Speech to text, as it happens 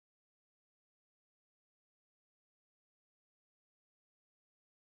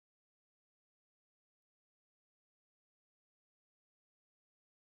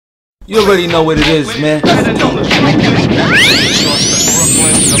You already know what it is, man.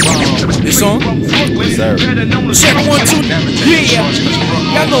 It's on? Sir. Check 1, 2. Yeah.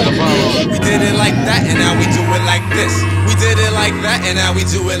 Y'all know. We did it like that and now we do it like this. We did it like that and now we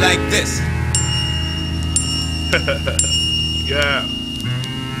do it like this. Yeah.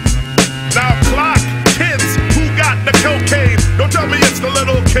 Now clock, kids who got the cocaine. Don't tell me it's the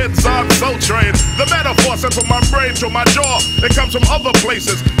little kids on Soul Train. The metaphor sent from my brain to my jaw. It comes from other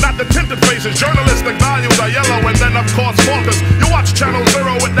places, not the tinted faces. Journalistic values are yellow and then of course falters. You watch Channel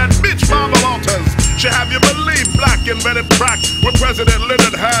Zero with that bitch Mama Walters. She have you believe black invented crack when President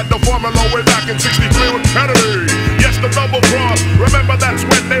Lyndon had the formula way back in 63 with Kennedy. Yes, the double cross. Remember that's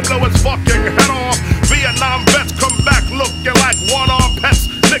when they blow his fucking head off. Vietnam vets come back looking like one-armed pets.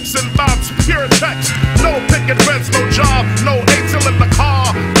 Nixon bombs, pure checks. No picket fence, no job, no eights in the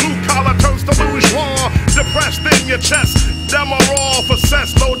car. Blue collar turns to bourgeois. Depressed in your chest. Them are all for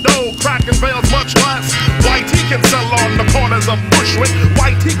cess, no dough. Crack and veils much less. White he can sell on the corners of Bushwick.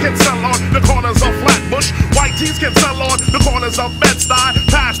 White he can sell on the corners of Flatbush. White tees can sell on the corners of Bed-Stuy.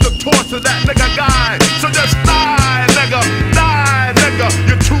 Pass the torch to that nigga guy. So just die, nigga. Die, nigga.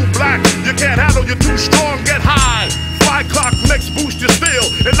 You're too black. You can't handle. You're too strong. Get high. 5 o'clock next boost you still.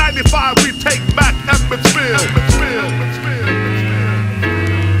 In 95 we take back Edmondsville.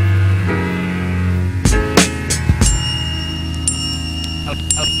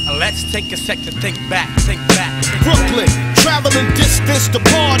 Let's take a sec to think back, Brooklyn, traveling distance to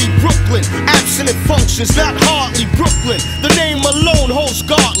party. Brooklyn, abstinent functions, not hardly. Brooklyn, the name alone holds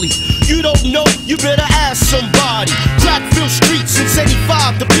godly. You don't know, you better ask somebody. Crackville streets since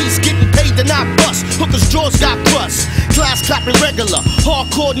 85, the beats getting paid to not bust. Hookers' jaws got crust. Class clapping regular.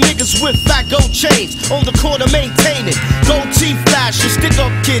 Hardcore niggas with fat gold chains on the corner maintaining. Gold teeth flashes, stick up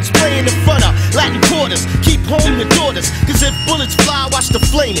kids playing in front of Latin quarters. Keep home your daughters, cause if bullets fly, watch the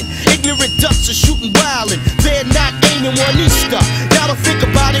flaming. Ignorant ducks are shooting wildin'. They're not aiming one Easter. Y'all don't think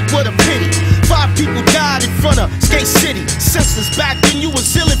about it, what a pity. 5 people died in front of Skate City. Senseless back then, you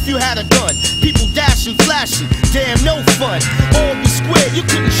was ill if you had a gun. People dashing, flashing, damn no fun. Albany Square, you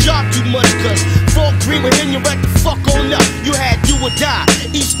couldn't shop too much, cause Fort Greene would hit you right the fuck on up. You had do or die.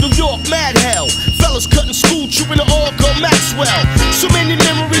 East New York, mad hell. Fellas cutting school, trooping to all go Maxwell. So many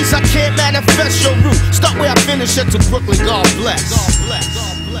memories I can't manifest your route. Start where I finish at to Brooklyn, God bless. God bless.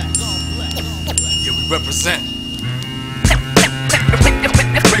 God bless. God bless. Yeah, we represent.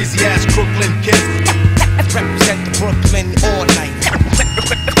 Crazy ass Crooklyn kids. represent the Brooklyn all night.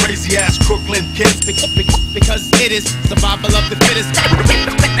 Crazy ass Crooklyn kids. Because it is survival of the fittest.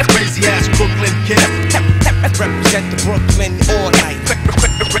 Crazy ass Crooklyn kids. Represent the Brooklyn all night.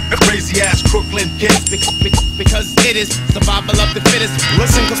 Crazy ass Crooklyn kids. Because it is survival of the fittest.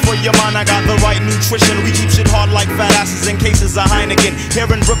 Listen, cause for your mind I got the right nutrition. We keep shit hard like fat asses in cases of Heineken. Here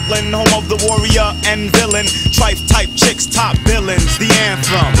in Brooklyn, home of the warrior and villain. Trife type chicks, top villains. The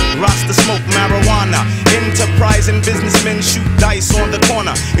anthem, Rasta smoke marijuana. Enterprising businessmen shoot dice on the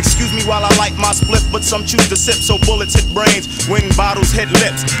corner. Excuse me while I light my split, but some choose to sip, so bullets hit brains, wing bottles hit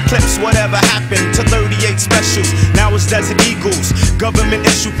lips. Clips, whatever happened to 38 specials. Now it's Desert Eagles. Government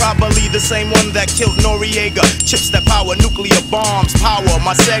issue, probably the same one that killed Noriega. Chips that power nuclear bombs, power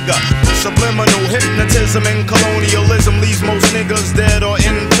my Sega. Subliminal hypnotism and colonialism leaves most niggas dead or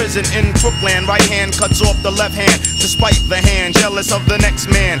in prison in Crooklyn. Right hand cuts off the left hand to spite the hand, jealous of the next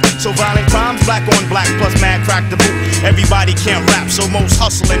man. So violent crimes, black on black, plus mad crack the boot. Everybody can't rap, so most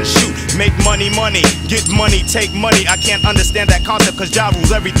hustle and shoot. Make money, money, get money, take money. I can't understand that concept cause Ja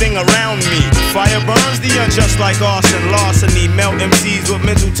rules everything around me. Fire burns the unjust like arson, larceny. Melt MCs with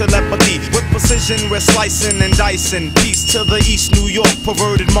mental telepathy. With precision we're slicing and dicing. Peace to the East New York,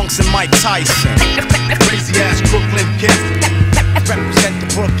 perverted monks and Mike Tyson. Crazy ass Crooklyn kids. Represent the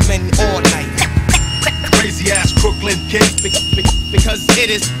Brooklyn all night. Crazy ass Crooklyn kids. Because it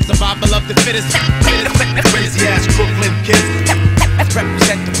is survival of the fittest. Crazy ass Crooklyn kids.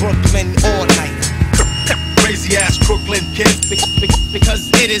 Represent the Brooklyn all night. Crazy ass Crooklyn kids. Because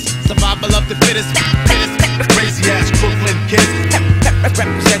it is survival of the fittest. Crazy ass Crooklyn kids.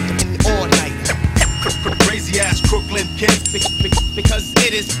 Represent the all night. Crazy ass Crooklyn kids. Because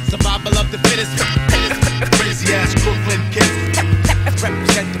it is survival of the fittest. Crazy ass Crooklyn kids.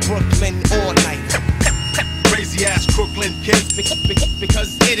 Represent the Brooklyn all night. Crazy ass Crooklyn kids.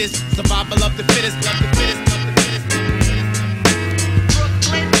 Because it is survival of the fittest.